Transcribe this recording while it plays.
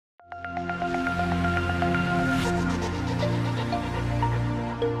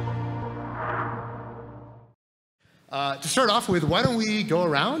To start off with, why don't we go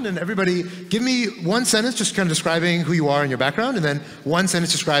around and everybody give me one sentence just kind of describing who you are and your background, and then one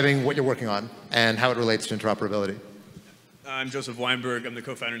sentence describing what you're working on and how it relates to interoperability. I'm Joseph Weinberg. I'm the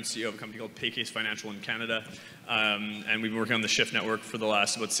co-founder and CEO of a company called Paycase Financial in Canada. And we've been working on the Shyft network for the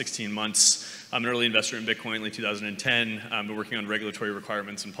last about 16 months. I'm an early investor in Bitcoin in late 2010. I've been working on regulatory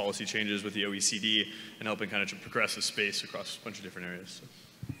requirements and policy changes with the OECD and helping kind of to progress the space across a bunch of different areas. So.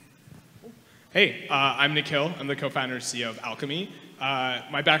 Hey, I'm Nikil. I'm the co-founder and CEO of Alchemy.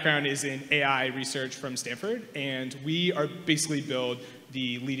 My background is in AI research from Stanford, and we are basically build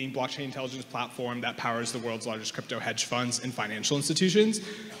the leading blockchain intelligence platform that powers the world's largest crypto hedge funds and financial institutions.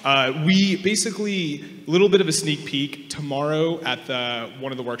 We basically, a little bit of a sneak peek, tomorrow at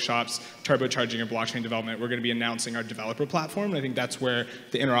one of the workshops, turbocharging your blockchain development, we're going to be announcing our developer platform, and I think that's where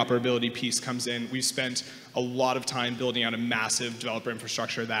the interoperability piece comes in. We've spent a lot of time building out a massive developer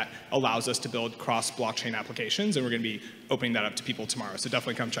infrastructure that allows us to build cross-blockchain applications, and we're going to be opening that up to people tomorrow, so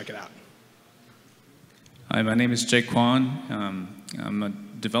definitely come check it out. Hi, my name is Kwon. I'm a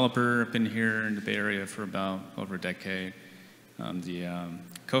developer. I've been here in the Bay Area for about over a decade. I'm the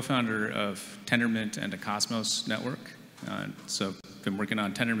co-founder of Tendermint and the Cosmos network. So I've been working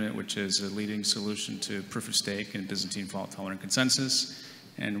on Tendermint, which is a leading solution to proof of stake and Byzantine fault-tolerant consensus.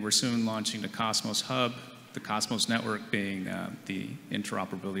 And we're soon launching the Cosmos Hub, the Cosmos network being the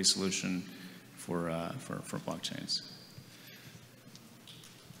interoperability solution for blockchains.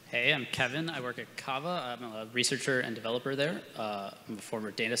 Hey, I'm Kevin. I work at Kava. I'm a researcher and developer there. I'm a former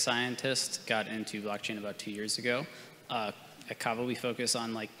data scientist, got into blockchain about 2 years ago. At Kava, we focus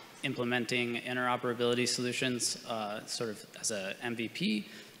on implementing interoperability solutions sort of as a MVP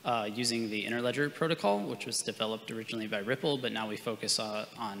using the Interledger protocol, which was developed originally by Ripple, but now we focus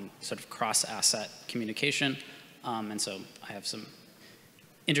on sort of cross-asset communication. And so I have some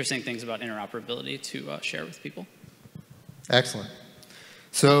interesting things about interoperability to share with people. Excellent.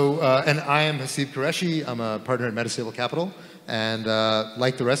 So, and I am Haseeb Qureshi. I'm a partner at Metastable Capital, and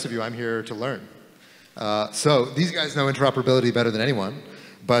like the rest of you, I'm here to learn. So these guys know interoperability better than anyone,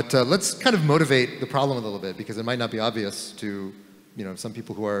 but let's kind of motivate the problem a little bit, because it might not be obvious to some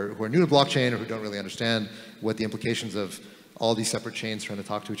people who are new to blockchain or who don't really understand what the implications of all these separate chains trying to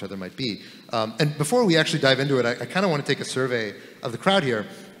talk to each other might be. And before we actually dive into it, I kind of want to take a survey of the crowd here.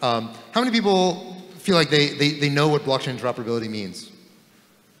 How many people feel like they know what blockchain interoperability means?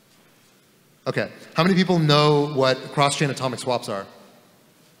 Okay. How many people know what cross-chain atomic swaps are?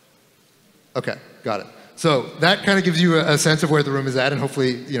 Okay, got it. So that kind of gives you a sense of where the room is at, and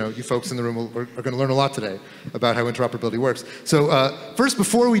hopefully, you folks in the room are going to learn a lot today about how interoperability works. So first,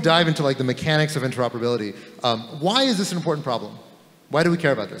 before we dive into the mechanics of interoperability, why is this an important problem? Why do we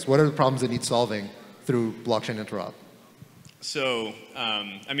care about this? What are the problems that need solving through blockchain interop? So,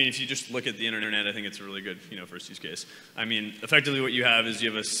 I mean, if you just look at the internet, I think it's a really good, first use case. I mean, effectively what you have is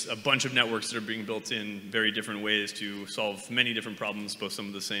you have a bunch of networks that are being built in very different ways to solve many different problems, both some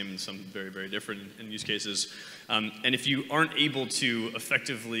of the same and some very, very different in use cases. And if you aren't able to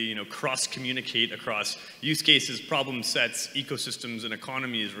effectively, cross-communicate across use cases, problem sets, ecosystems, and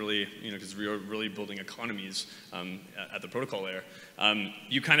economies, really, because we are really building economies at the protocol layer,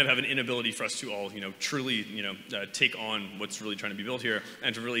 you kind of have an inability for us to all, truly, take on what's really trying to be built here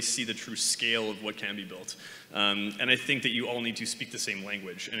and to really see the true scale of what can be built. And I think that you all need to speak the same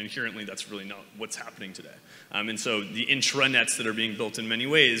language, and inherently that's really not what's happening today. And so the intranets that are being built in many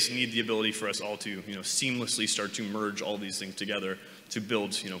ways need the ability for us all to, seamlessly start to merge all these things together to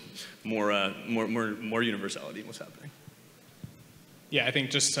build, more universality in what's happening. Yeah, I think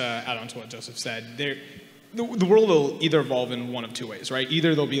just to add on to what Joseph said, the world will either evolve in one of two ways, right?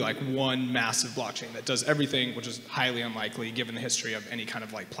 Either there'll be one massive blockchain that does everything, which is highly unlikely given the history of any kind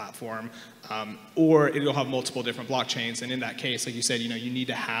of platform, or it'll have multiple different blockchains. And in that case, like you said, you need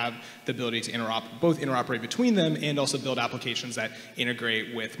to have the ability to both interoperate between them and also build applications that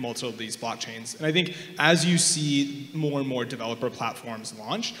integrate with multiple of these blockchains. And I think as you see more and more developer platforms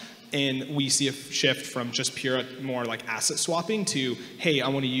launch, and we see a shift from just pure, more asset swapping to, hey, I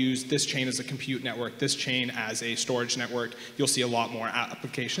want to use this chain as a compute network, this chain as a storage network. You'll see a lot more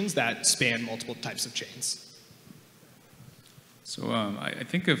applications that span multiple types of chains. So I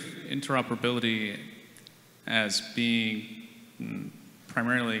think of interoperability as being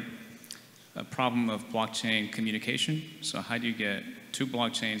primarily a problem of blockchain communication. So how do you get two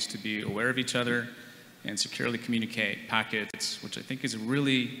blockchains to be aware of each other and securely communicate packets, which I think is a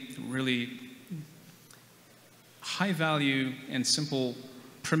really, really high value and simple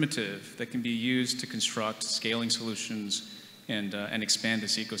primitive that can be used to construct scaling solutions and expand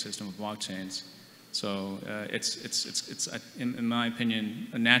this ecosystem of blockchains. So it's in my opinion,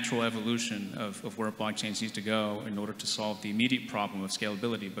 a natural evolution of where blockchains need to go in order to solve the immediate problem of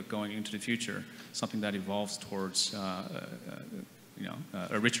scalability, but going into the future, something that evolves towards a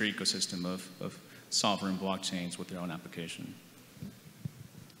richer ecosystem of sovereign blockchains with their own application.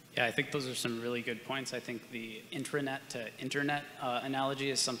 Yeah, I think those are some really good points. I think the intranet to internet analogy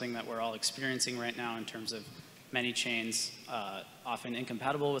is something that we're all experiencing right now in terms of many chains often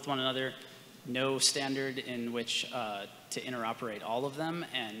incompatible with one another, no standard in which to interoperate all of them,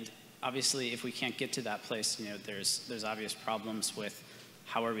 and obviously if we can't get to that place, there's obvious problems with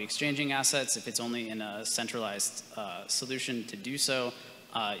how are we exchanging assets. If it's only in a centralized solution to do so,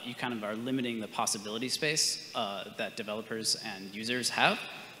 you kind of are limiting the possibility space that developers and users have.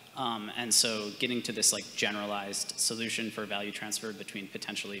 And so getting to this like generalized solution for value transfer between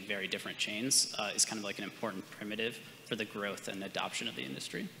potentially very different chains is kind of like an important primitive for the growth and adoption of the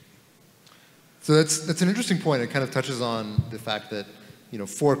industry. So that's an interesting point. It kind of touches on the fact that,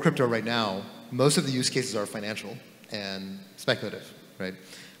 for crypto right now, most of the use cases are financial and speculative, right?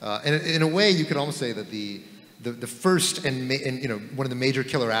 And in a way, you could almost say that the first and one of the major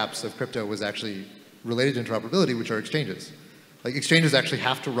killer apps of crypto was actually related to interoperability, which are exchanges. Like exchanges actually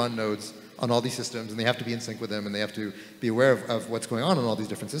have to run nodes on all these systems, and they have to be in sync with them, and they have to be aware of what's going on all these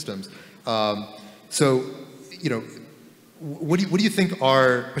different systems. What do you think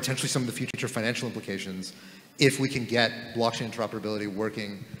are potentially some of the future financial implications if we can get blockchain interoperability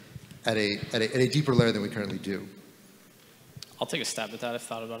working at a deeper layer than we currently do? I'll take a stab at that. I've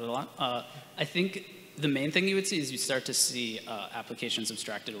thought about it a lot. I think the main thing you would see is you start to see applications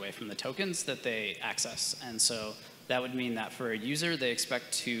abstracted away from the tokens that they access. And so that would mean that for a user, they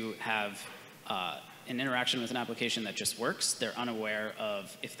expect to have an interaction with an application that just works. They're unaware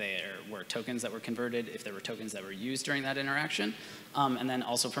of if there were tokens that were converted, if there were tokens that were used during that interaction. And then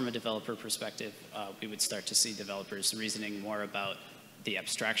also from a developer perspective, we would start to see developers reasoning more about the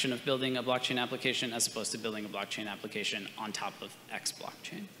abstraction of building a blockchain application as opposed to building a blockchain application on top of X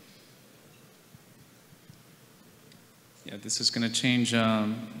blockchain. Yeah, this is going to change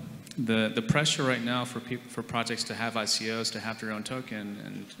the pressure right now for projects to have ICOs, to have their own token,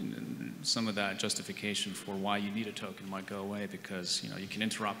 and some of that justification for why you need a token might go away because you can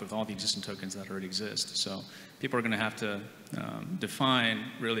interop with all the existing tokens that already exist. So people are going to have to define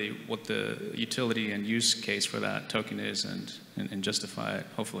really what the utility and use case for that token is and justify it,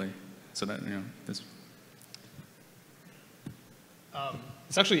 hopefully, so that this.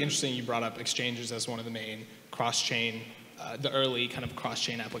 It's actually interesting you brought up exchanges as one of the main cross-chain, the early kind of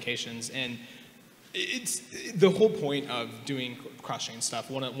cross-chain applications. And it's the whole point of doing cross-chain stuff.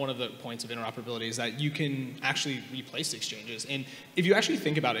 One of the points of interoperability is that you can actually replace exchanges. And if you actually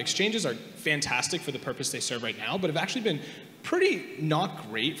think about it, exchanges are fantastic for the purpose they serve right now, but have actually been pretty not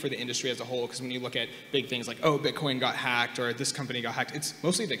great for the industry as a whole, because when you look at big things like, oh, Bitcoin got hacked or this company got hacked, it's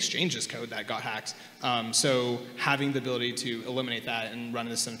mostly the exchange's code that got hacked. So having the ability to eliminate that and run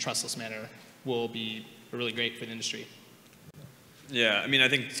this in a trustless manner will be really great for the industry. Yeah, I mean, I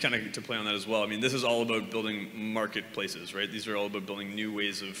think it's kind of to play on that as well. I mean, this is all about building marketplaces, right? These are all about building new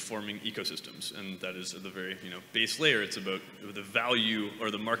ways of forming ecosystems, and that is at the very, base layer. It's about the value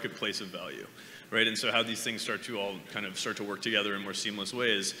or the marketplace of value, right? And so how these things start to work together in more seamless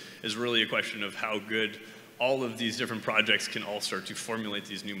ways is really a question of how good all of these different projects can all start to formulate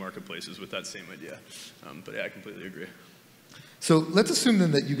these new marketplaces with that same idea. But yeah, I completely agree. So let's assume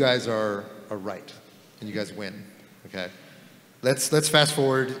then that you guys are right and you guys win, okay? Let's fast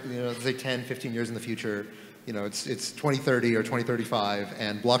forward, say 10, 15 years in the future. It's 2030 or 2035,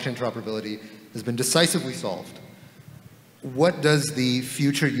 and blockchain interoperability has been decisively solved. What does the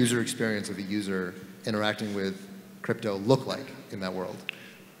future user experience of a user interacting with crypto look like in that world?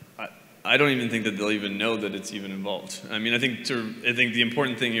 I don't even think that they'll even know that it's even involved. I mean, I think the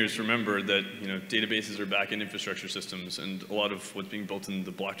important thing here is to remember that databases are back-end infrastructure systems, and a lot of what's being built in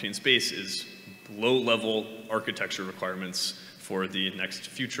the blockchain space is low-level architecture requirements for the next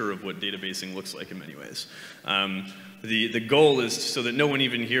future of what databasing looks like in many ways. The goal is so that no one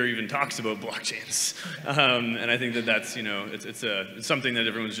even here even talks about blockchains. And I think that that's, it's something that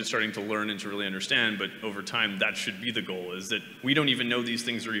everyone's just starting to learn and to really understand, but over time that should be the goal, is that we don't even know these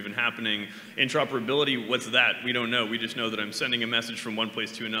things are even happening. Interoperability, what's that? We don't know. We just know that I'm sending a message from one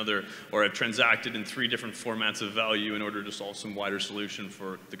place to another, or I've transacted in 3 different formats of value in order to solve some wider solution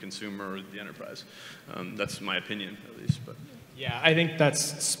for the consumer or the enterprise. That's my opinion, at least. But. Yeah, I think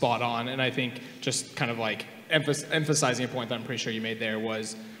that's spot on, and I think just kind of like emphasizing a point that I'm pretty sure you made there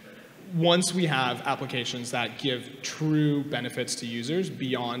was once we have applications that give true benefits to users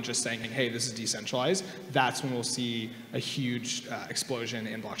beyond just saying, hey, this is decentralized, that's when we'll see a huge explosion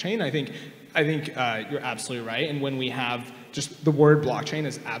in blockchain. I think you're absolutely right. And when we have just the word blockchain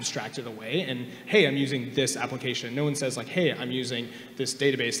is abstracted away, and hey, I'm using this application. No one says like, hey, I'm using this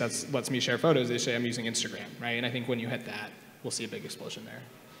database that lets me share photos. They say I'm using Instagram, right? And I think when you hit that, we'll see a big explosion there.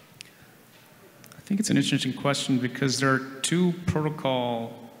 I think it's an interesting question because there are two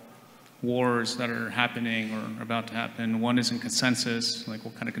protocol wars that are happening or are about to happen. One is in consensus, like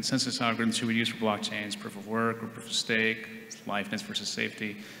what kind of consensus algorithms should we use for blockchains, proof of work or proof of stake, liveness versus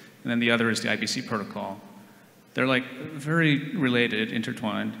safety. And then the other is the IBC protocol. They're like very related,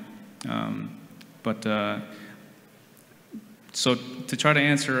 intertwined. So to try to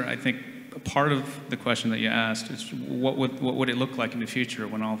answer, I think a part of the question that you asked is what would it look like in the future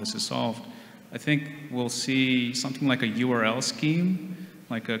when all this is solved? I think we'll see something like a URL scheme,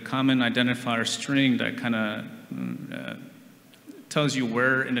 like a common identifier string that kind of tells you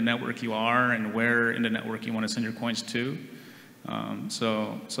where in the network you are and where in the network you want to send your coins to.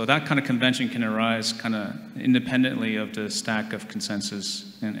 So that kind of convention can arise kind of independently of the stack of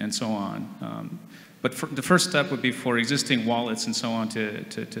consensus and so on. But the first step would be for existing wallets and so on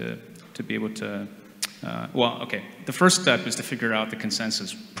to be able to, the first step is to figure out the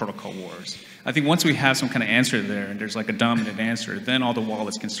consensus protocol wars. I think once we have some kind of answer there, and there's like a dominant answer, then all the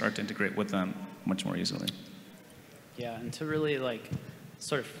wallets can start to integrate with them much more easily. Yeah, and to really like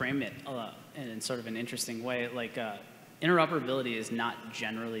sort of frame it in sort of an interesting way, like interoperability is not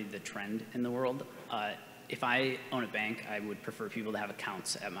generally the trend in the world. If I own a bank, I would prefer people to have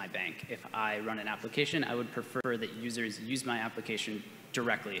accounts at my bank. If I run an application, I would prefer that users use my application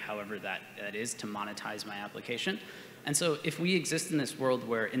directly, however that is, to monetize my application. And so if we exist in this world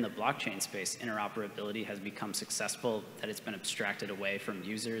where in the blockchain space, interoperability has become successful, that it's been abstracted away from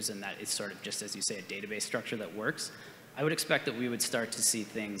users and that it's sort of just, as you say, a database structure that works, I would expect that we would start to see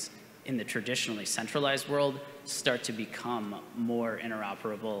things in the traditionally centralized world start to become more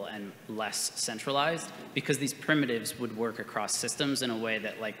interoperable and less centralized because these primitives would work across systems in a way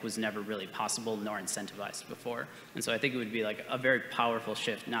that like was never really possible nor incentivized before. And so I think it would be like a very powerful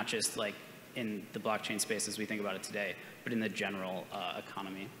shift, not just like in the blockchain space as we think about it today, but in the general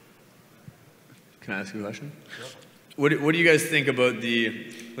economy. Can I ask you a question? Sure. What do you guys think about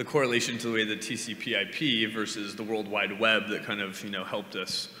the correlation to the way the TCP/IP versus the World Wide Web that kind of helped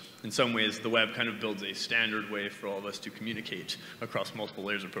us? In some ways, the web kind of builds a standard way for all of us to communicate across multiple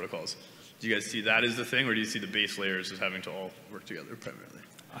layers of protocols. Do you guys see that as the thing, or do you see the base layers as having to all work together primarily?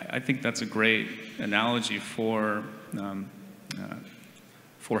 I think that's a great analogy for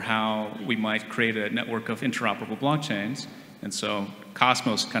how we might create a network of interoperable blockchains. And so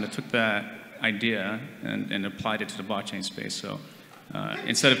Cosmos kind of took that idea and applied it to the blockchain space. So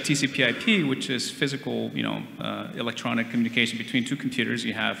instead of TCP/IP, which is physical, electronic communication between two computers,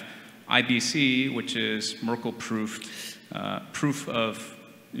 you have IBC, which is Merkle-proofed proof of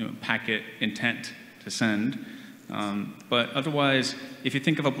packet intent to send. But otherwise, if you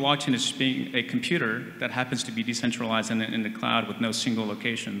think of a blockchain as being a computer that happens to be decentralized in the cloud with no single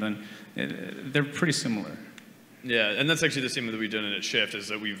location, then they're pretty similar. Yeah, and that's actually the same that we've done at Shyft, is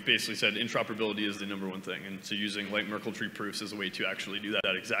that we've basically said interoperability is the #1 thing. And so using like Merkle tree proofs as a way to actually do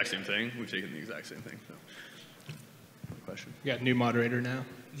that exact same thing, we've taken the exact same thing. So. Question? We got a new moderator now.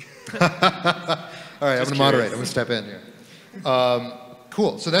 All right, I'm going to moderate. I'm going to step in here.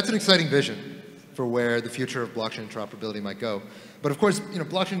 Cool. So that's an exciting vision for where the future of blockchain interoperability might go. But of course,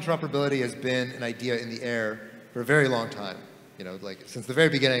 blockchain interoperability has been an idea in the air for a very long time. Like since the very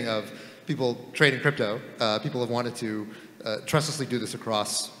beginning of people trading crypto, people have wanted to trustlessly do this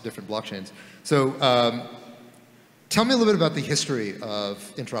across different blockchains. So tell me a little bit about the history of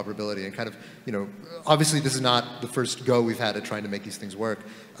interoperability and kind of, obviously this is not the first go we've had at trying to make these things work.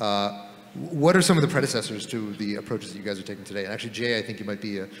 What are some of the predecessors to the approaches that you guys are taking today? And actually, Jay, I think you might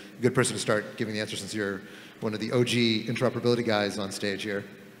be a good person to start giving the answer since you're one of the OG interoperability guys on stage here.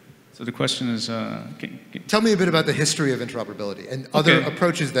 So the question is, tell me a bit about the history of interoperability and other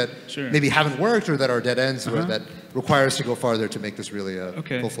approaches that maybe haven't worked or that are dead ends or that require us to go farther to make this really a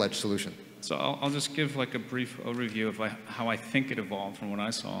full-fledged solution. So I'll just give like a brief overview of how I think it evolved from what I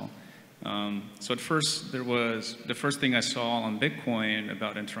saw. So at first, the first thing I saw on Bitcoin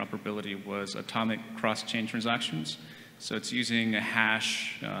about interoperability was atomic cross-chain transactions. So it's using a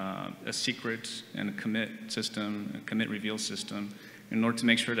hash, a secret, and a commit system, a commit reveal system, in order to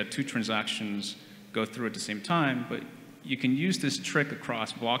make sure that two transactions go through at the same time. But you can use this trick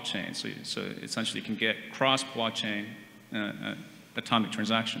across blockchain. So essentially, you can get cross-blockchain atomic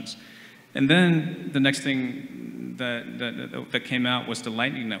transactions. And then the next thing that came out was the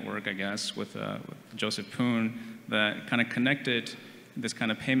Lightning Network, I guess, with Joseph Poon, that kind of connected this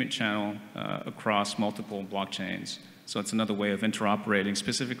kind of payment channel across multiple blockchains. So it's another way of interoperating,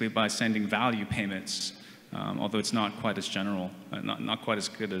 specifically by sending value payments, although it's not quite as general, not quite as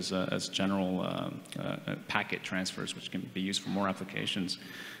good as general packet transfers, which can be used for more applications.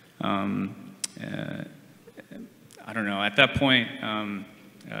 I don't know. At that point, I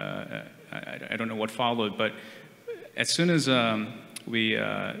don't know what followed, but as soon as we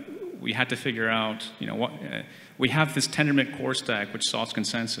had to figure out, we have this Tendermint core stack which solves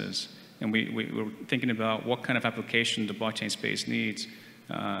consensus, and we were thinking about what kind of application the blockchain space needs.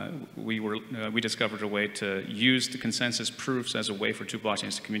 We discovered a way to use the consensus proofs as a way for two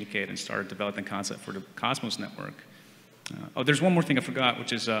blockchains to communicate, and started developing the concept for the Cosmos network. Oh, there's one more thing I forgot,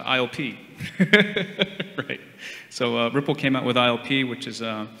 which is ILP. Right. So Ripple came out with ILP, which is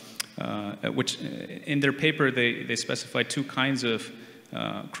which in their paper they specified two kinds of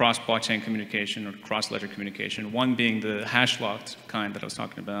cross-blockchain communication or cross-ledger communication. One being the hash-locked kind that I was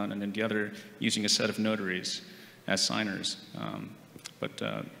talking about, and then the other using a set of notaries as signers.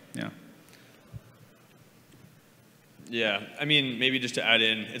 Yeah. Yeah, I mean, maybe just to add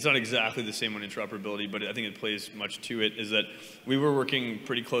in, it's not exactly the same on interoperability, but I think it plays much to it, is that we were working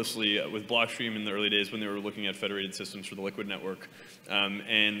pretty closely with Blockstream in the early days when they were looking at federated systems for the Liquid network.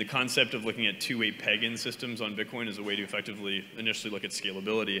 And the concept of looking at two-way peg-in systems on Bitcoin is a way to effectively initially look at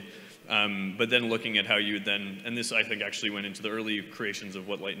scalability, but then looking at how you would then, and this I think actually went into the early creations of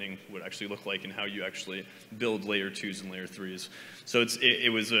what Lightning would actually look like and how you actually build layer 2s and layer 3s. So it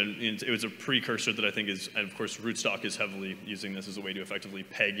was a precursor that I think is, and of course Rootstock is heavily using this as a way to effectively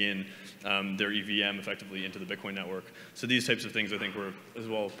peg in their EVM effectively into the Bitcoin network. So these types of things I think were as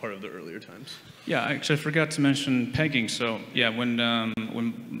well part of the earlier times. Yeah, actually I forgot to mention pegging. So yeah, when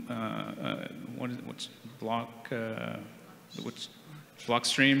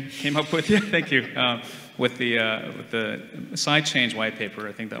Blockstream came up with, yeah, thank you, with the sidechains white paper.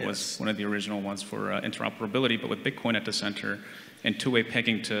 I think that was one of the original ones for interoperability, but with Bitcoin at the center and two-way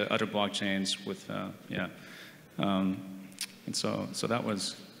pegging to other blockchains with, and so that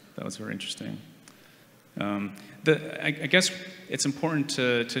was very interesting. I guess it's important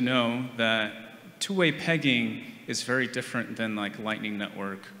to know that two-way pegging is very different than like Lightning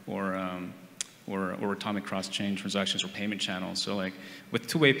Network or atomic cross-chain transactions or payment channels. So like with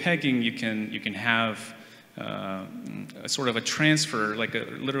two-way pegging, you can have a sort of a transfer, like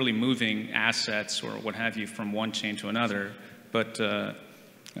literally moving assets or what have you from one chain to another. But so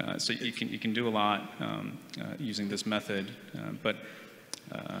you can do a lot using this method. But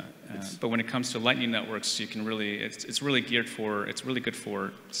when it comes to Lightning networks, you can really it's really good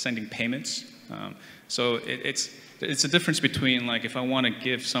for sending payments. So it's a difference between like if I want to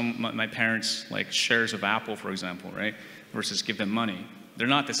give my parents like shares of Apple, for example, right, versus give them money. They're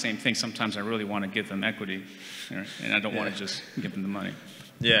not the same thing. Sometimes I really want to give them equity, and I don't want to just give them the money.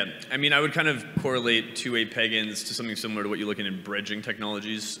 Yeah, I mean, I would kind of correlate two-way peg-ins to something similar to what you look at in bridging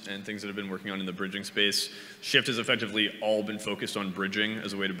technologies and things that have been working on in the bridging space. Shyft has effectively all been focused on bridging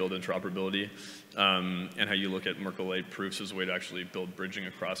as a way to build interoperability, and how you look at Merkle-Light proofs as a way to actually build bridging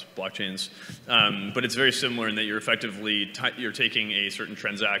across blockchains. But it's very similar in that you're effectively you're taking a certain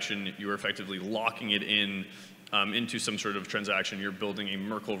transaction, you're effectively locking it in into some sort of transaction. You're building a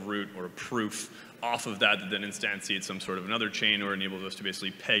Merkle root or a proof off of that then instantiates some sort of another chain or enables us to basically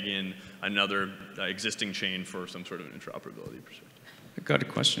peg in another existing chain for some sort of an interoperability perspective. I got a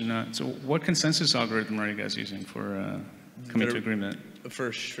question. So what consensus algorithm are you guys using for coming to agreement? For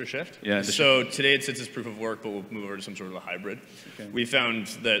Shyft? Yeah. So today it sits as proof of work, but we'll move over to some sort of a hybrid. Okay. We found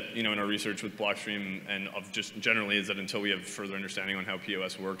that, in our research with Blockstream and of just generally is that until we have further understanding on how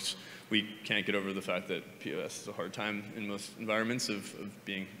POS works, we can't get over the fact that POS is a hard time in most environments of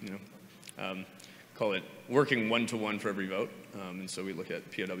being, call it working one-to-one for every vote. And so we look at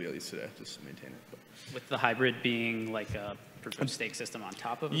POW at least today just to maintain it. But. With the hybrid being like a proof of stake system on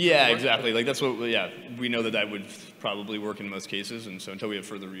top of it? Yeah, exactly. Like that's what, we know that would probably work in most cases. And so until we have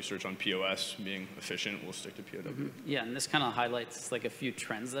further research on POS being efficient, we'll stick to POW. Mm-hmm. Yeah, and this kind of highlights like a few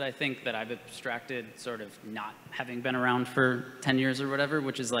trends that I think that I've abstracted sort of not having been around for 10 years or whatever,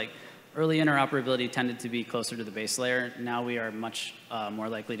 which is like early interoperability tended to be closer to the base layer. Now we are much more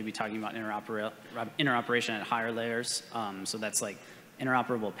likely to be talking about interoperation at higher layers. So that's like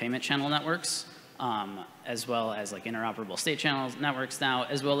interoperable payment channel networks, as well as like interoperable state channel networks now,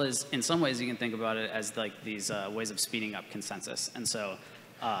 as well as in some ways you can think about it as like these ways of speeding up consensus. And so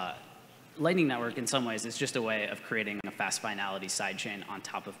Lightning Network in some ways is just a way of creating a fast finality sidechain on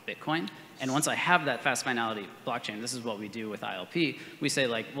top of Bitcoin. And once I have that fast finality blockchain, this is what we do with ILP, we say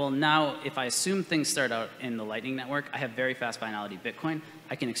like, well, now if I assume things start out in the Lightning Network, I have very fast finality Bitcoin.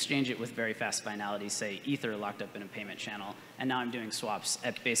 I can exchange it with very fast finality, say Ether locked up in a payment channel. And now I'm doing swaps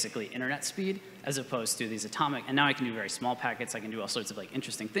at basically internet speed as opposed to these atomic. And now I can do very small packets. I can do all sorts of like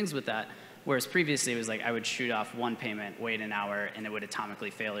interesting things with that. Whereas previously it was like I would shoot off one payment, wait an hour, and it would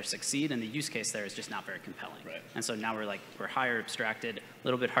atomically fail or succeed. And the use case there is just not very compelling. Right. And so now we're higher abstracted, a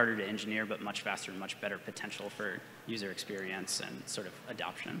little bit harder to engineer, but much faster and much better potential for user experience and sort of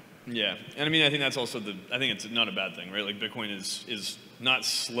adoption. Yeah, and I mean I think that's also I think it's not a bad thing, right? Like Bitcoin is not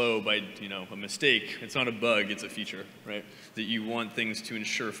slow by a mistake. It's not a bug. It's a feature, right? That you want things to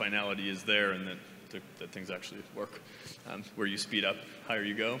ensure finality is there and that things actually work. Where you speed up, higher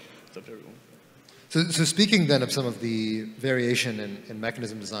you go. It's up to everyone. So speaking then of some of the variation in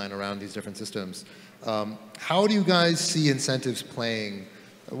mechanism design around these different systems, how do you guys see incentives playing?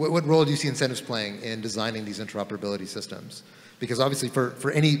 What role do you see incentives playing in designing these interoperability systems? Because obviously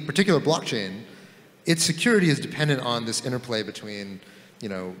for any particular blockchain, its security is dependent on this interplay between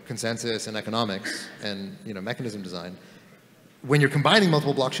consensus and economics and mechanism design. When you're combining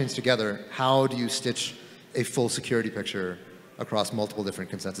multiple blockchains together, how do you stitch a full security picture across multiple different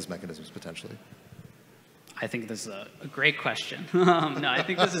consensus mechanisms potentially? I think this is a great question. No, I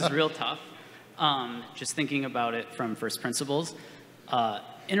think this is real tough. Just thinking about it from first principles,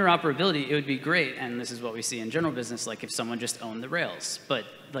 interoperability, it would be great, and this is what we see in general business, like if someone just owned the rails. But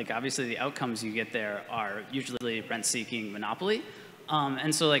like obviously the outcomes you get there are usually rent-seeking monopoly.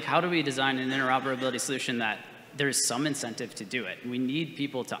 And so like how do we design an interoperability solution that there's some incentive to do it? We need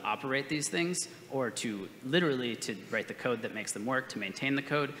people to operate these things or to literally to write the code that makes them work, to maintain the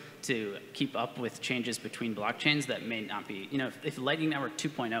code, to keep up with changes between blockchains that may not be, if Lightning Network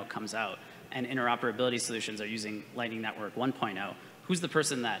 2.0 comes out and interoperability solutions are using Lightning Network 1.0, who's the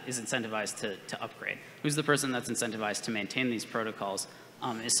person that is incentivized to upgrade? Who's the person that's incentivized to maintain these protocols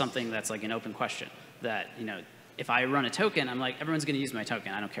is something that's like an open question that, if I run a token, I'm like, everyone's going to use my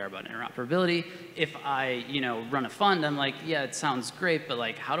token. I don't care about interoperability. If I, run a fund, I'm like, yeah, it sounds great, but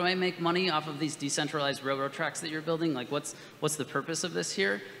like, how do I make money off of these decentralized railroad tracks that you're building? Like, what's the purpose of this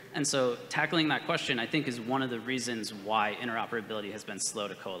here? And so tackling that question, I think, is one of the reasons why interoperability has been slow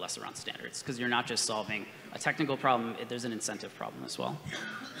to coalesce around standards, because you're not just solving a technical problem, there's an incentive problem as well.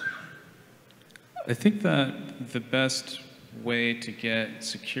 I think that the best way to get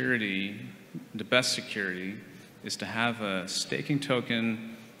security, the best security, is to have a staking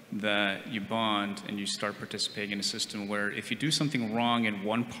token that you bond and you start participating in a system where if you do something wrong in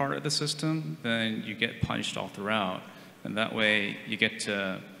one part of the system, then you get punished all throughout. And that way you get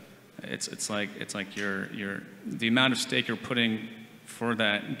to, it's like the amount of stake you're putting for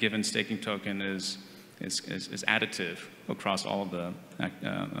that given staking token is additive across all of the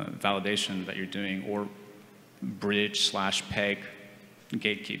validation that you're doing, or bridge/peg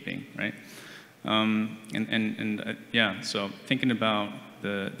gatekeeping, right? Yeah, so thinking about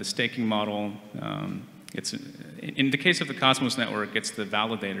the staking model, it's in the case of the Cosmos network, it's the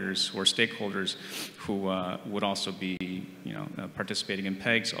validators or stakeholders who would also be participating in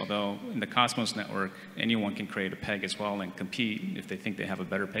pegs. Although in the Cosmos network, anyone can create a peg as well and compete if they think they have a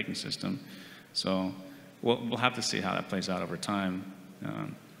better pegging system. So we'll have to see how that plays out over time.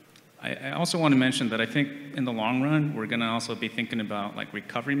 I also want to mention that I think in the long run, we're going to also be thinking about like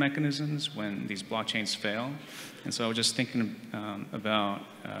recovery mechanisms when these blockchains fail. And so just thinking about,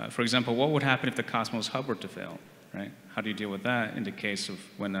 for example, what would happen if the Cosmos hub were to fail, right? How do you deal with that in the case of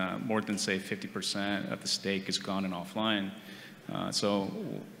when more than, say, 50% of the stake is gone and offline? So,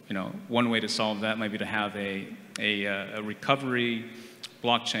 one way to solve that might be to have a recovery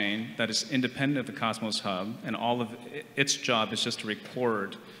blockchain that is independent of the Cosmos hub, and all of its job is just to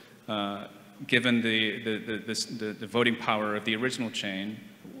record, given the voting power of the original chain,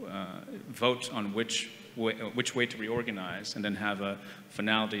 vote on which way to reorganize, and then have a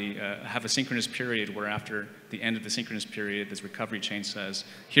finality, have a synchronous period where after the end of the synchronous period, this recovery chain says,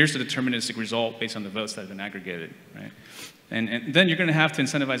 here's the deterministic result based on the votes that have been aggregated, right? And then you're going to have to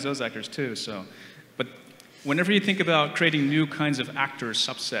incentivize those actors too. So, but whenever you think about creating new kinds of actors,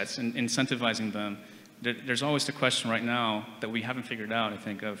 subsets, and incentivizing them, there's always the question right now that we haven't figured out, I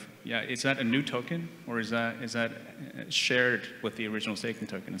think, of, yeah, is that a new token, or is that shared with the original staking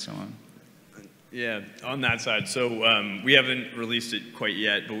token and so on? Yeah, on that side, so we haven't released it quite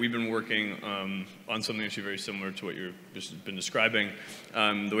yet, but we've been working on something actually very similar to what you've just been describing.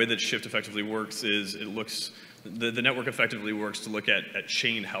 The way that Shyft effectively works is it looks the network effectively works to look at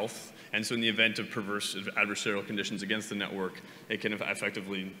chain health. And so in the event of perverse adversarial conditions against the network, it can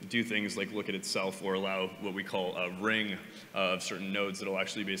effectively do things like look at itself or allow what we call a ring of certain nodes that will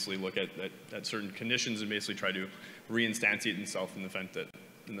actually basically look at certain conditions and basically try to reinstantiate itself in the event that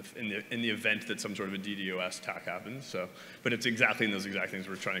in the event that some sort of a DDoS attack happens. So, but it's exactly in those exact things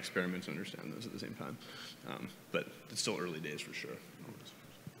we're trying to experiment to understand those at the same time. But it's still early days for sure.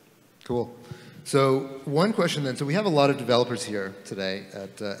 Cool. So one question then, so we have a lot of developers here today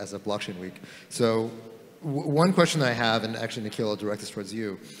at SF Blockchain Week. So one question I have, and actually Nikil, I'll direct this towards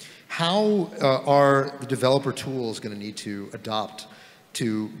you. How are the developer tools going to need to adopt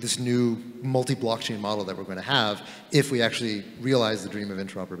to this new multi-blockchain model that we're going to have if we actually realize the dream of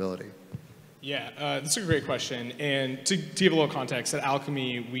interoperability? Yeah, that's a great question. And to give a little context, at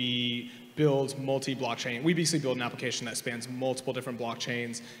Alchemy, we build multi-blockchain. We basically build an application that spans multiple different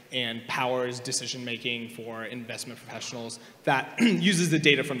blockchains and powers decision-making for investment professionals that uses the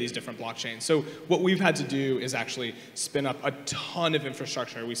data from these different blockchains. So what we've had to do is actually spin up a ton of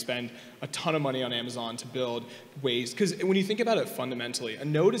infrastructure. We spend a ton of money on Amazon to build ways, because when you think about it fundamentally, a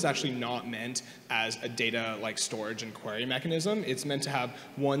node is actually not meant as a data like storage and query mechanism. It's meant to have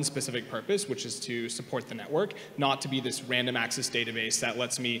one specific purpose, which is to support the network, not to be this random access database that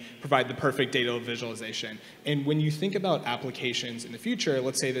lets me provide the perfect data visualization. And when you think about applications in the future,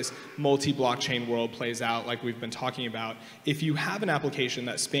 let's say this multi-blockchain world plays out like we've been talking about, if you have an application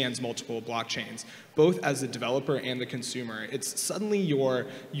that spans multiple blockchains, both as the developer and the consumer, it's suddenly your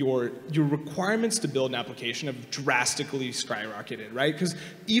requirements to build an application have drastically skyrocketed, right? Because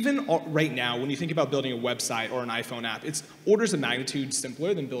even right now, when you think about building a website or an iPhone app, it's orders of magnitude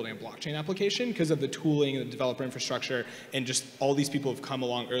simpler than building a blockchain application because of the tooling and the developer infrastructure, and just all these people have come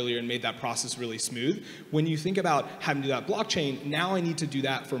along earlier and made that process really smooth. When you think about having to do that blockchain, now I need to do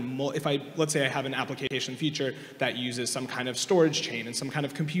that for, let's say I have an application feature that uses some kind of storage chain and some kind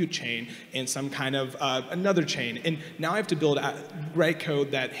of compute chain and some kind of another chain. And now I have to write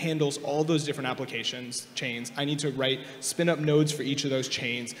code that handles all those different applications chains. I need to spin up nodes for each of those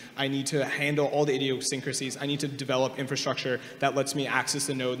chains. I need to handle all the idiosyncrasies. I need to develop infrastructure that lets me access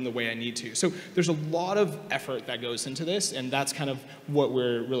the node in the way I need to. So there's a lot of effort that goes into this, and that's kind of what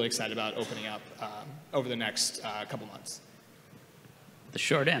we're really excited about opening up over the next couple months. The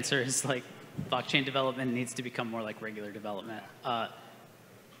short answer is blockchain development needs to become more like regular development.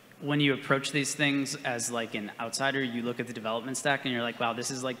 When you approach these things as an outsider, you look at the development stack and you're like, wow, this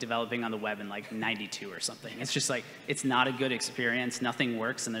is like developing on the web in '92 or something. It's just it's not a good experience, nothing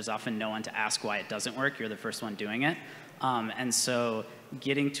works, and there's often no one to ask why it doesn't work. You're the first one doing it. And so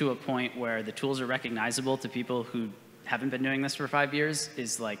getting to a point where the tools are recognizable to people who haven't been doing this for 5 years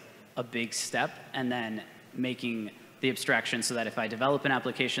is a big step, and then making the abstraction so that if I develop an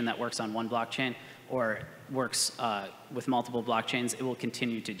application that works on one blockchain or works with multiple blockchains, it will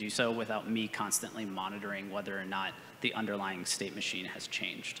continue to do so without me constantly monitoring whether or not the underlying state machine has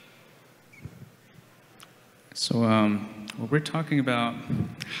changed. So when we're talking about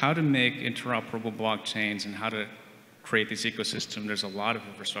how to make interoperable blockchains and how to create this ecosystem, there's a lot of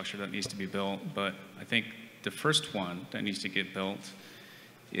infrastructure that needs to be built, but I think the first one that needs to get built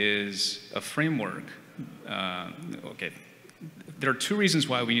is a framework. Okay. There are two reasons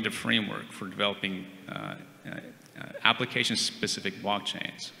why we need a framework for developing application-specific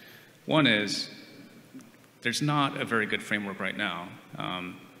blockchains. One is there's not a very good framework right now.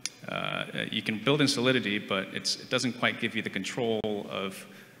 You can build in Solidity, but it doesn't quite give you the control of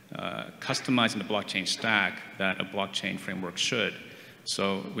customizing the blockchain stack that a blockchain framework should.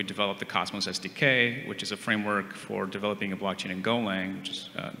 So we developed the Cosmos SDK, which is a framework for developing a blockchain in Golang, which is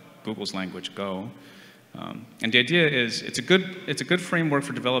Google's language, Go. And the idea is it's a good framework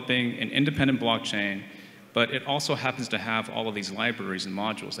for developing an independent blockchain, but it also happens to have all of these libraries and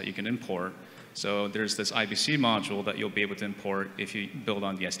modules that you can import. So there's this IBC module that you'll be able to import if you build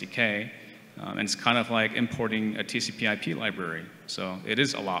on the SDK. And it's kind of like importing a TCP/IP library. So it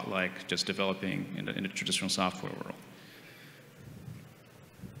is a lot like just developing in the traditional software world.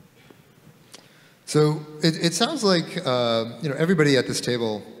 So it sounds like everybody at this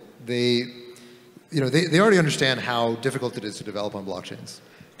table, they already understand how difficult it is to develop on blockchains.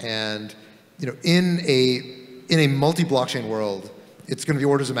 And in a multi-blockchain world, it's going to be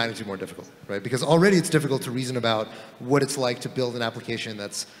orders of magnitude more difficult, right? Because already it's difficult to reason about what it's like to build an application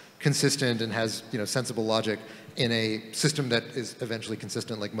that's consistent and has sensible logic in a system that is eventually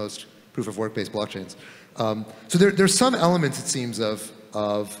consistent, like most proof-of-work-based blockchains. So there's some elements, it seems, of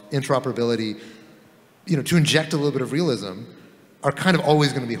interoperability, to inject a little bit of realism, are kind of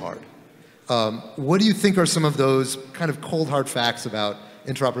always going to be hard. What do you think are some of those kind of cold hard facts about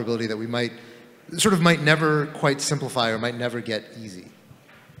interoperability that we might sort of might never quite simplify or might never get easy?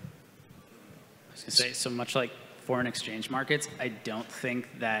 I was going to say, so much like foreign exchange markets, I don't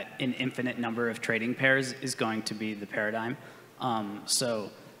think that an infinite number of trading pairs is going to be the paradigm.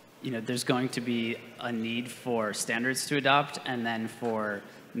 So, there's going to be a need for standards to adopt, and then for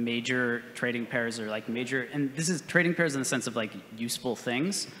major trading pairs or like major, and this is trading pairs in the sense of like useful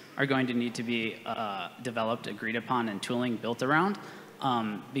things are going to need to be developed, agreed upon, and tooling built around,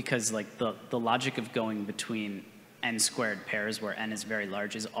 because like the logic of going between n squared pairs where n is very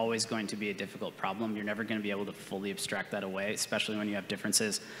large is always going to be a difficult problem. You're never going to be able to fully abstract that away, especially when you have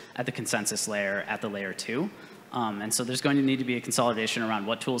differences at the consensus layer, at the layer 2. And so there's going to need to be a consolidation around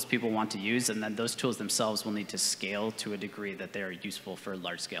what tools people want to use, and then those tools themselves will need to scale to a degree that they are useful for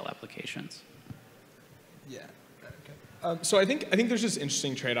large-scale applications. Yeah. Okay. So I think there's this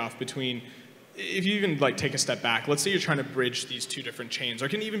interesting trade-off between, if you even like take a step back, let's say you're trying to bridge these two different chains, or it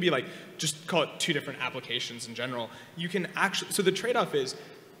can even be like, just call it two different applications in general. You can actually, so the trade-off is,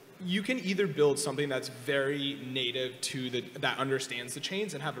 you can either build something that's very native to that understands the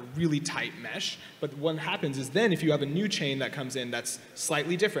chains and have a really tight mesh, but what happens is then if you have a new chain that comes in that's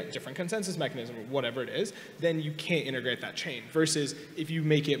slightly different consensus mechanism, or whatever it is, then you can't integrate that chain. Versus if you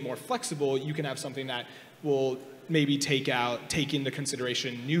make it more flexible, you can have something that will maybe take into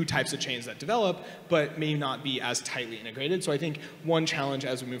consideration new types of chains that develop, but may not be as tightly integrated. So I think one challenge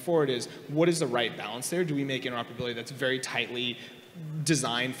as we move forward is, what is the right balance there? Do we make interoperability that's very tightly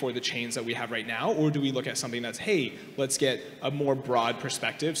designed for the chains that we have right now, or do we look at something that's, hey, let's get a more broad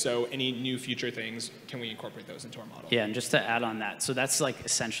perspective, so any new future things, can we incorporate those into our model? Yeah, and just to add on that, so that's like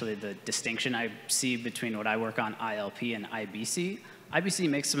essentially the distinction I see between what I work on, ILP and IBC. IBC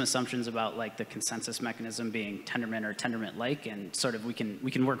makes some assumptions about like the consensus mechanism being Tendermint or Tendermint-like, and sort of we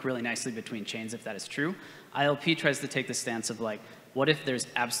can work really nicely between chains if that is true. ILP tries to take the stance of like, what if there's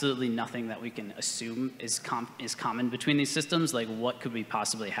absolutely nothing that we can assume is common between these systems? Like, what could we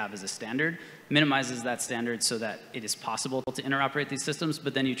possibly have as a standard? Minimizes that standard so that it is possible to interoperate these systems,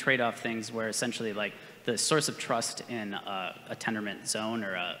 but then you trade off things where essentially like the source of trust in a Tendermint zone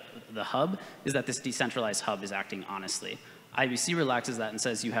or the hub is that this decentralized hub is acting honestly. IBC relaxes that and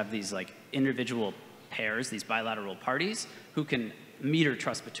says you have these like individual pairs, these bilateral parties, who can meter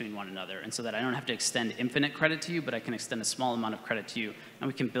trust between one another, and so that I don't have to extend infinite credit to you, but I can extend a small amount of credit to you, and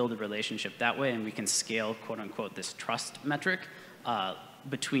we can build a relationship that way, and we can scale, quote unquote, this trust metric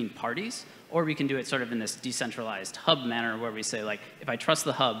between parties, or we can do it sort of in this decentralized hub manner where we say, like, if I trust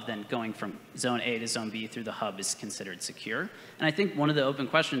the hub, then going from zone A to zone B through the hub is considered secure. And I think one of the open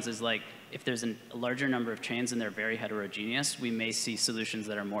questions is, like, if there's a larger number of chains and they're very heterogeneous, we may see solutions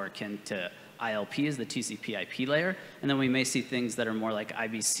that are more akin to ILP is the TCP/IP layer, and then we may see things that are more like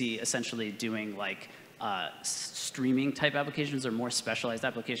IBC, essentially doing like streaming type applications or more specialized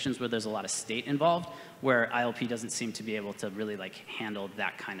applications where there's a lot of state involved, where ILP doesn't seem to be able to really like handle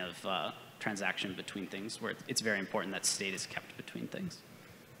that kind of transaction between things, where it's very important that state is kept between things.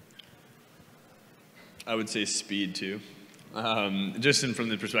 I would say speed too. Just from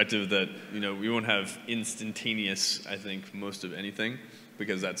the perspective that, we won't have instantaneous, I think, most of anything,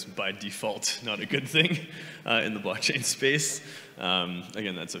 because that's by default not a good thing in the blockchain space.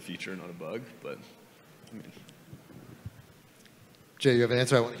 Again, that's a feature, not a bug, but I mean. Jay, you have an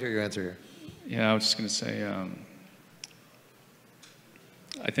answer? I want to hear your answer here. Yeah, I was just going to say,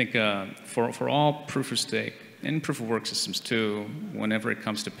 I think for all proof of stake, and proof of work systems too, whenever it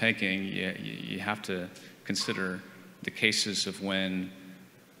comes to pegging, you have to consider the cases of when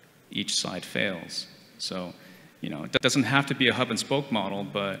each side fails. So, it doesn't have to be a hub and spoke model,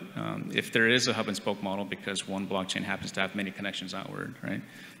 but if there is a hub and spoke model because one blockchain happens to have many connections outward, right?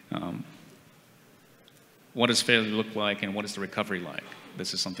 What does failure look like, and what is the recovery like?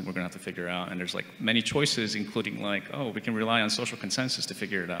 This is something we're going to have to figure out. And there's like many choices, including like, we can rely on social consensus to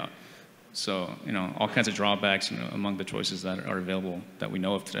figure it out. So, all kinds of drawbacks among the choices that are available that we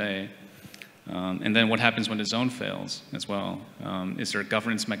know of today. And then what happens when the zone fails as well? Is there a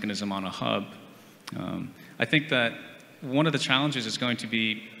governance mechanism on a hub? I think that one of the challenges is going to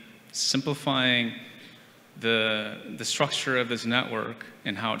be simplifying the structure of this network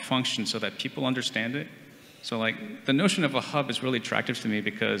and how it functions so that people understand it. So like the notion of a hub is really attractive to me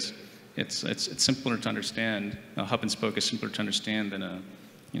because it's simpler to understand. A hub and spoke is simpler to understand than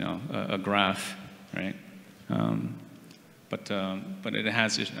a graph, right? But it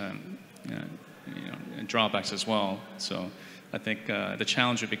has drawbacks as well. So I think the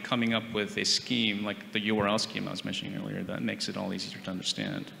challenge would be coming up with a scheme like the URL scheme I was mentioning earlier that makes it all easier to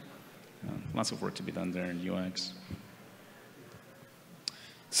understand. Lots of work to be done there in UX.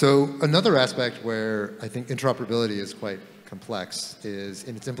 So another aspect where I think interoperability is quite complex is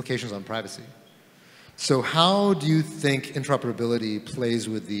in its implications on privacy. So how do you think interoperability plays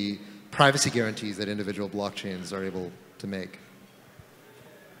with the privacy guarantees that individual blockchains are able to make?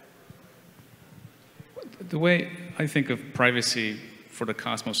 The way I think of privacy for the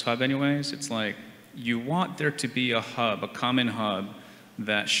Cosmos Hub anyways, it's like you want there to be a hub, a common hub,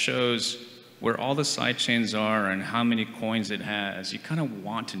 that shows where all the sidechains are and how many coins it has. You kind of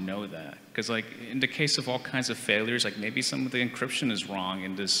want to know that. Because like in the case of all kinds of failures, like maybe some of the encryption is wrong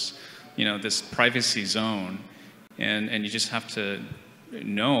in this, this privacy zone. And you just have to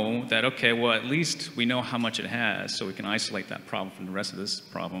know that, okay, well, at least we know how much it has, so we can isolate that problem from the rest of this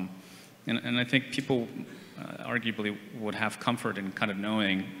problem. And I think people arguably would have comfort in kind of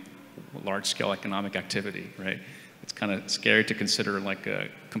knowing large-scale economic activity, right? It's kind of scary to consider like a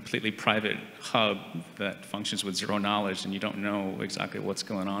completely private hub that functions with zero knowledge and you don't know exactly what's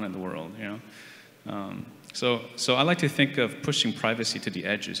going on in the world, So I like to think of pushing privacy to the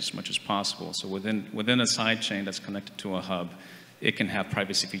edges as much as possible. So within a sidechain that's connected to a hub, it can have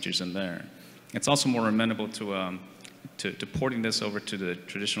privacy features in there. It's also more amenable to porting this over to the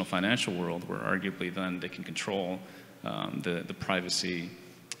traditional financial world, where arguably then they can control the privacy,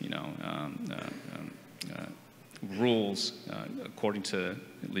 rules according to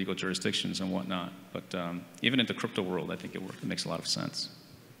legal jurisdictions and whatnot. But even in the crypto world, I think it makes a lot of sense.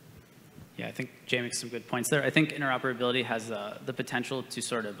 Yeah, I think Jay makes some good points there. I think interoperability has the potential to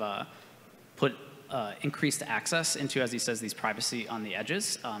sort of put increased access into, as he says, these privacy on the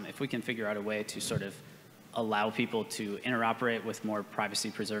edges. If we can figure out a way to sort of allow people to interoperate with more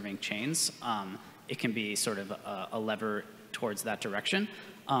privacy-preserving chains, it can be sort of a lever towards that direction.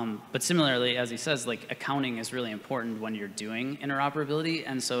 But similarly, as he says, like accounting is really important when you're doing interoperability,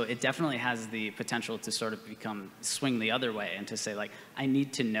 and so it definitely has the potential to sort of swing the other way and to say like, I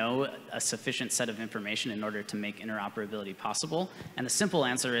need to know a sufficient set of information in order to make interoperability possible. And the simple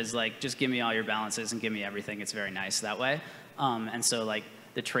answer is like, just give me all your balances and give me everything. It's very nice that way. And so like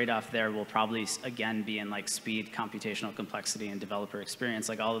the trade-off there will probably again be in like speed, computational complexity, and developer experience,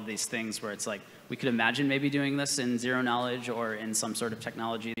 like all of these things where it's like, we could imagine maybe doing this in zero knowledge or in some sort of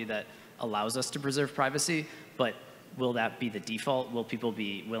technology that allows us to preserve privacy, but will that be the default? Will people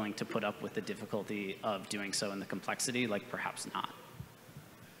be willing to put up with the difficulty of doing so and the complexity? Like perhaps not.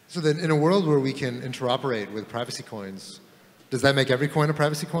 So then in a world where we can interoperate with privacy coins, does that make every coin a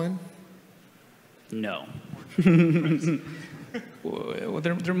privacy coin? No. Well,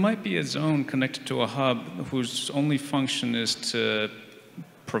 there might be a zone connected to a hub whose only function is to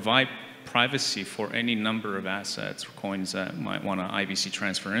provide privacy for any number of assets or coins that might want to IBC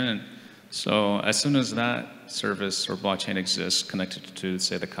transfer in. So as soon as that service or blockchain exists connected to,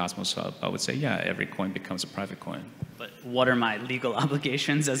 say, the Cosmos Hub, I would say, yeah, every coin becomes a private coin. But what are my legal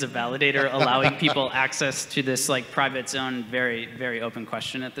obligations as a validator allowing people access to this like private zone? Very, very open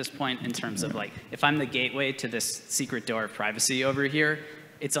question at this point in terms of like, if I'm the gateway to this secret door of privacy over here,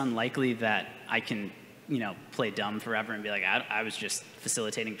 it's unlikely that I can play dumb forever and be like, I was just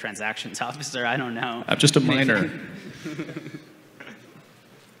facilitating transactions, officer. I don't know. I'm just a miner.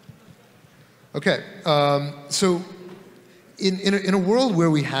 Okay. So in a world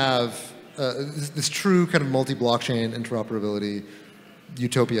where we have this true kind of multi-blockchain interoperability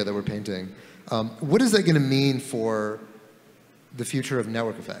utopia that we're painting, what is that going to mean for the future of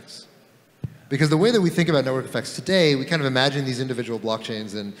network effects? Because the way that we think about network effects today, we kind of imagine these individual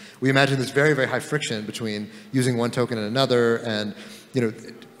blockchains, and we imagine this very, very high friction between using one token and another. And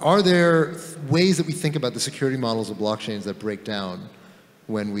are there ways that we think about the security models of blockchains that break down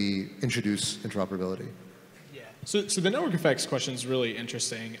when we introduce interoperability? Yeah. So the network effects question is really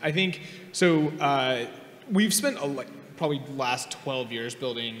interesting. I think we've spent probably the last 12 years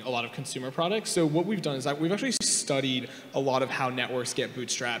building a lot of consumer products. So what we've done is that we've actually studied a lot of how networks get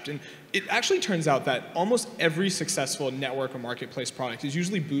bootstrapped. And it actually turns out that almost every successful network or marketplace product is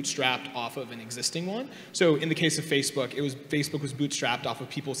usually bootstrapped off of an existing one. So in the case of Facebook, Facebook was bootstrapped off of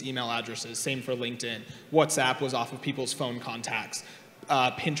people's email addresses. Same for LinkedIn. WhatsApp was off of people's phone contacts.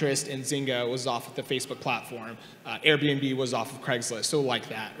 Pinterest and Zynga was off of the Facebook platform. Airbnb was off of Craigslist, so like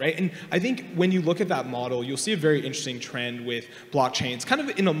that, right? And I think when you look at that model, you'll see a very interesting trend with blockchains, kind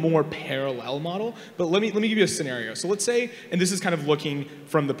of in a more parallel model. But let me give you a scenario. So let's say, and this is kind of looking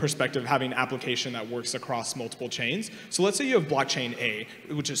from the perspective of having an application that works across multiple chains. So let's say you have blockchain A,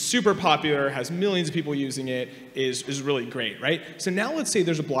 which is super popular, has millions of people using it, is really great, right? So now let's say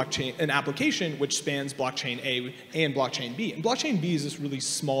there's an application which spans blockchain A and blockchain B. And blockchain B is this really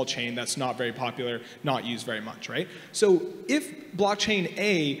small chain that's not very popular, not used very much, right? So if blockchain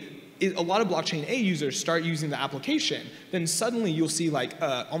A a lot of blockchain A users start using the application, then suddenly you'll see like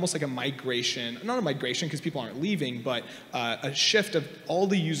almost like a migration, not a migration because people aren't leaving, but a shift of all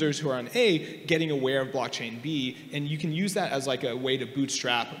the users who are on A getting aware of blockchain B, and you can use that as like a way to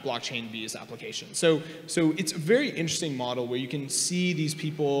bootstrap blockchain B's application. So it's a very interesting model where you can see these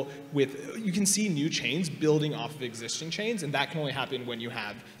people you can see new chains building off of existing chains, and that can only happen when you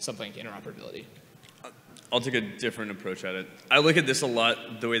have something like interoperability. I'll take a different approach at it. I look at this a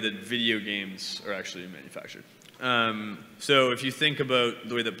lot the way that video games are actually manufactured. So if you think about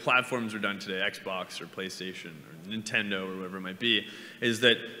the way that platforms are done today, Xbox or PlayStation or Nintendo or whatever it might be, is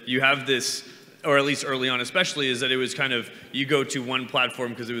that you have this, or at least early on especially, is that it was kind of, you go to one platform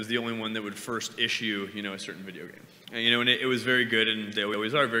because it was the only one that would first issue, a certain video game. And it was very good, and they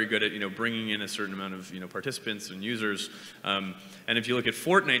always are very good at, bringing in a certain amount of, participants and users. And if you look at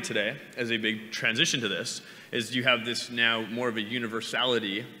Fortnite today, as a big transition to this, is you have this now more of a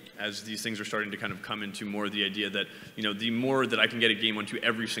universality as these things are starting to kind of come into more of the idea that, the more that I can get a game onto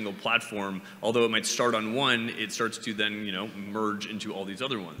every single platform, although it might start on one, it starts to then, merge into all these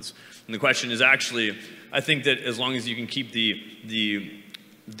other ones. And the question is actually, I think that as long as you can keep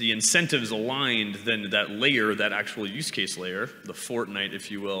the incentives aligned, then that layer, that actual use case layer, the Fortnite,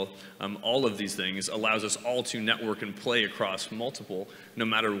 if you will, all of these things allows us all to network and play across multiple, no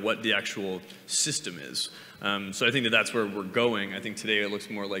matter what the actual system is. So I think that that's where we're going. I think today it looks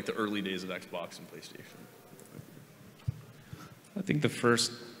more like the early days of Xbox and PlayStation. I think the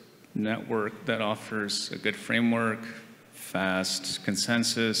first network that offers a good framework, fast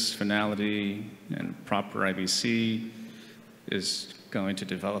consensus, finality, and proper IBC is going to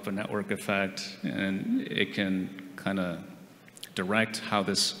develop a network effect, and it can kind of direct how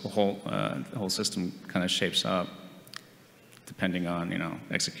this whole system kind of shapes up, depending on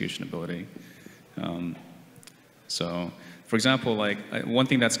execution ability. So, for example, like one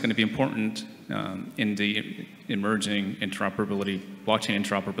thing that's going to be important in the emerging blockchain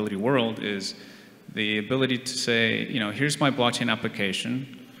interoperability world is the ability to say, here's my blockchain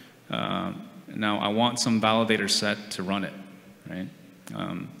application. Now I want some validator set to run it, right?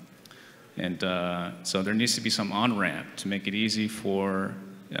 So there needs to be some on-ramp to make it easy for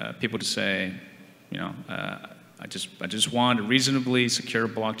people to say, I just want a reasonably secure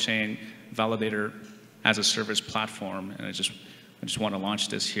blockchain validator as a service platform, and I just want to launch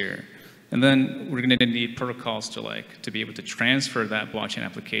this here. And then we're going to need protocols to be able to transfer that blockchain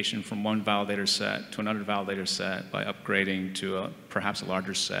application from one validator set to another validator set by upgrading to perhaps a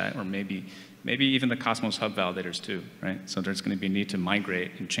larger set, or maybe even the Cosmos Hub validators too, right? So there's going to be a need to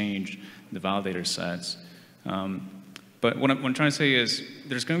migrate and change the validator sets. But what I'm trying to say is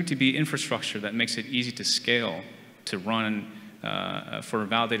there's going to be infrastructure that makes it easy to scale, to run for a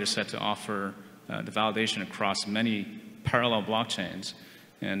validator set to offer the validation across many parallel blockchains.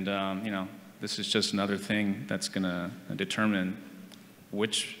 And this is just another thing that's going to determine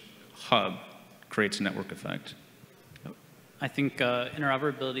which hub creates a network effect. I think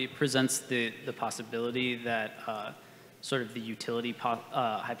interoperability presents the possibility that sort of the utility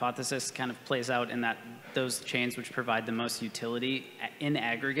hypothesis kind of plays out in that those chains which provide the most utility in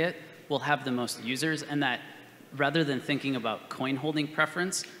aggregate will have the most users, and that rather than thinking about coin holding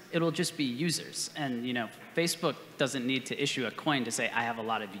preference, it'll just be users. And Facebook doesn't need to issue a coin to say, I have a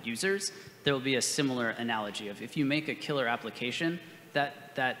lot of users. There will be a similar analogy of if you make a killer application,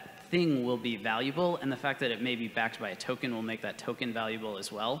 that thing will be valuable, and the fact that it may be backed by a token will make that token valuable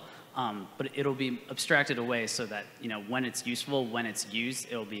as well. But it'll be abstracted away so that when it's useful, when it's used,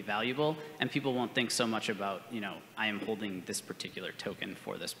 it'll be valuable, and people won't think so much about I am holding this particular token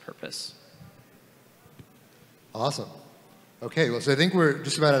for this purpose. Awesome. Okay, well, so I think we're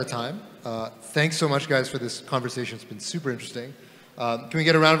just about out of time. Thanks so much, guys, for this conversation. It's been super interesting. Can we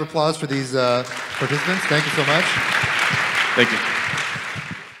get a round of applause for these participants? Thank you so much. Thank you.